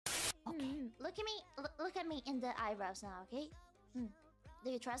look at me. Look at me in the eyebrows now, okay?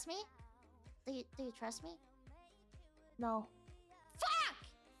 Do you trust me? Do you trust me? No. Fuck!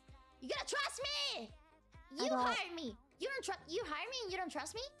 You gotta trust me! You hired me. You don't trust. You hired me and you don't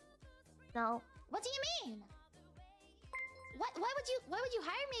trust me? No. What do you mean? Why would you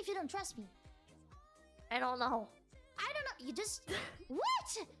hire me if you don't trust me? I don't know. I don't know. You just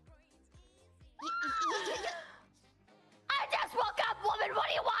what? I just woke up, woman. What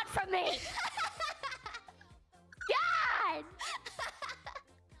do you want from me? God!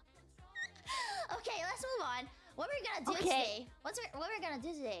 Okay, let's move on. What we're gonna do today? What we're gonna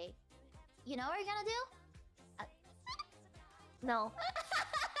do today? You know what we're gonna do? No.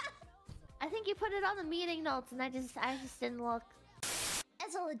 I think you put it on the meeting notes, and I just didn't look.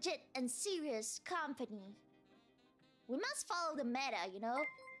 As a legit and serious company, we must follow the meta, you know.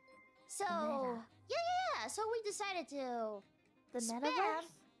 So yeah. So we decided to the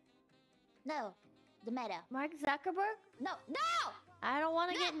metaverse. No, the meta. Mark Zuckerberg? No. I don't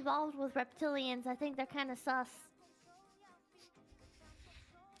want to get involved with reptilians. I think they're kind of sus.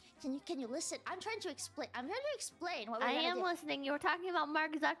 Can you listen? I'm trying to explain. what we're gonna do. I am listening. You were talking about Mark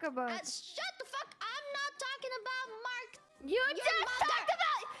Zuckerberg. Shut the fuck! I'm not talking about Mark. You just talked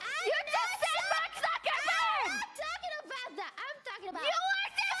about. You just said Mark Zuckerberg. I'm not talking about that. I'm talking about. You were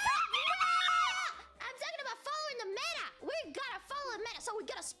just talking about. I'm talking about following the meta. We gotta follow the meta, so we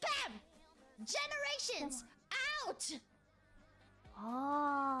gotta spam generations out.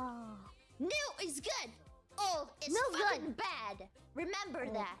 Oh. New is good. Old is fucking bad. Remember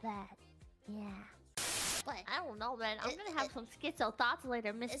that. Bad. Yeah. What? I don't know, man. I'm gonna have some schizo thoughts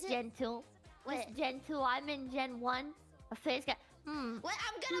later, Miss Gen 2. Miss Gen 2, I'm in Gen 1. A face guy. Well,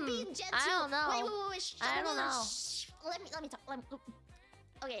 I'm gonna be in Gen 2. I don't know. Wait. I don't know. Let me talk.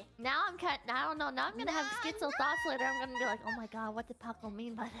 Okay. Now I don't know. Now I'm gonna have schizo thoughts later. I'm gonna be like, oh my god, what did Paco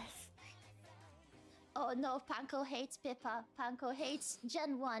mean by this? Oh no, Panko hates Pippa. Panko hates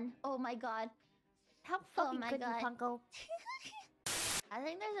Gen 1. Oh my god. How fucking could you, Panko? I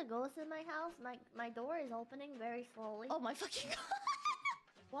think there's a ghost in my house. My door is opening very slowly. Oh my fucking god.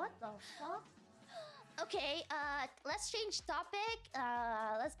 What the fuck? Okay, let's change topic.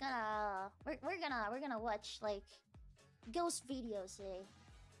 We're gonna watch like ghost videos today.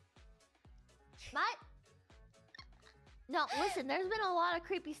 No, listen, there's been a lot of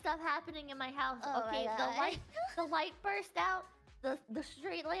creepy stuff happening in my house. Oh okay, the light burst out. The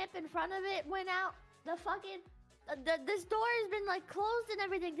street lamp in front of it went out. The fucking this door has been like closed and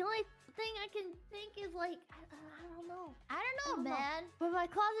everything. The only thing I can think is like I don't know. I don't know, man. But my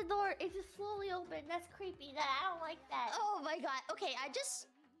closet door, it just slowly opened. That's creepy. I don't like that. Oh my god. Okay, I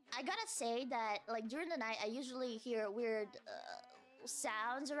gotta say that like during the night I usually hear weird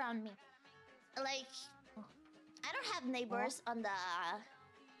sounds around me. Like I don't have neighbors on the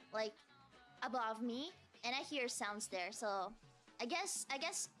like above me, and I hear sounds there. So I guess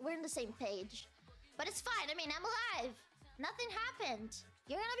we're on the same page. But it's fine. I mean, I'm alive. Nothing happened.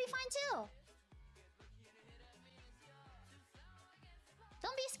 You're gonna be fine too.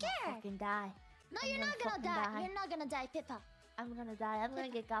 Don't be scared. I'll fucking die. No, you're not gonna die. You're not gonna die, Pippa. I'm gonna die. I'm gonna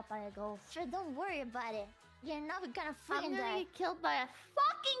get got by a ghost. Sure, don't worry about it. You're not gonna freaking die. I'm gonna get killed by a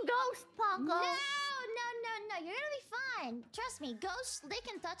fucking ghost, Panko. No. You're gonna be fine. Trust me. Ghosts, they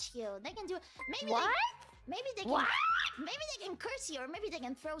can touch you. They can do. Maybe maybe they can. What? Maybe they can curse you, or maybe they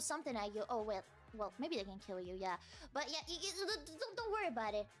can throw something at you. Oh well, maybe they can kill you. Yeah, but yeah, don't worry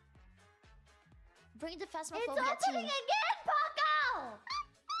about it. Bring the phasmophobia team. It's opening again, Paco.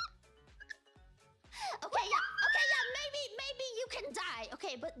 Okay, yeah. Maybe you can die.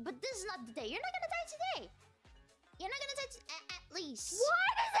 Okay, but this is not the day. You're not gonna die today. You're not gonna die at least. Why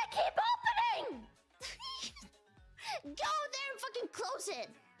does it keep opening? Go there and fucking close it.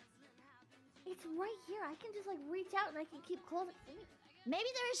 It's right here. I can just like reach out and I can keep closing.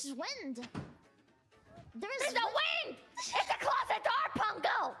 Maybe there's wind. There's no wind. It's a closet door,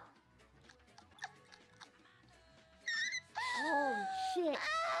 Panko. Holy shit.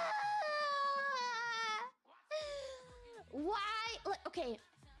 Why? Look, okay.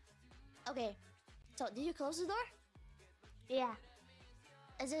 So, did you close the door? Yeah.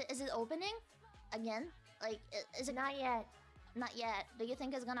 Is it opening again? Like, is it not yet? Not yet. Do you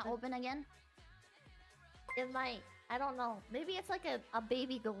think it's gonna open again? It might. I don't know. Maybe it's like a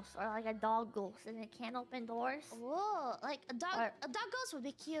baby ghost or like a dog ghost, and it can't open doors. Whoa! Like a dog ghost would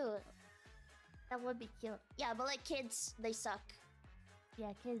be cute. That would be cute. Yeah, but like kids, they suck.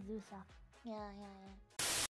 Yeah, kids do suck. Yeah.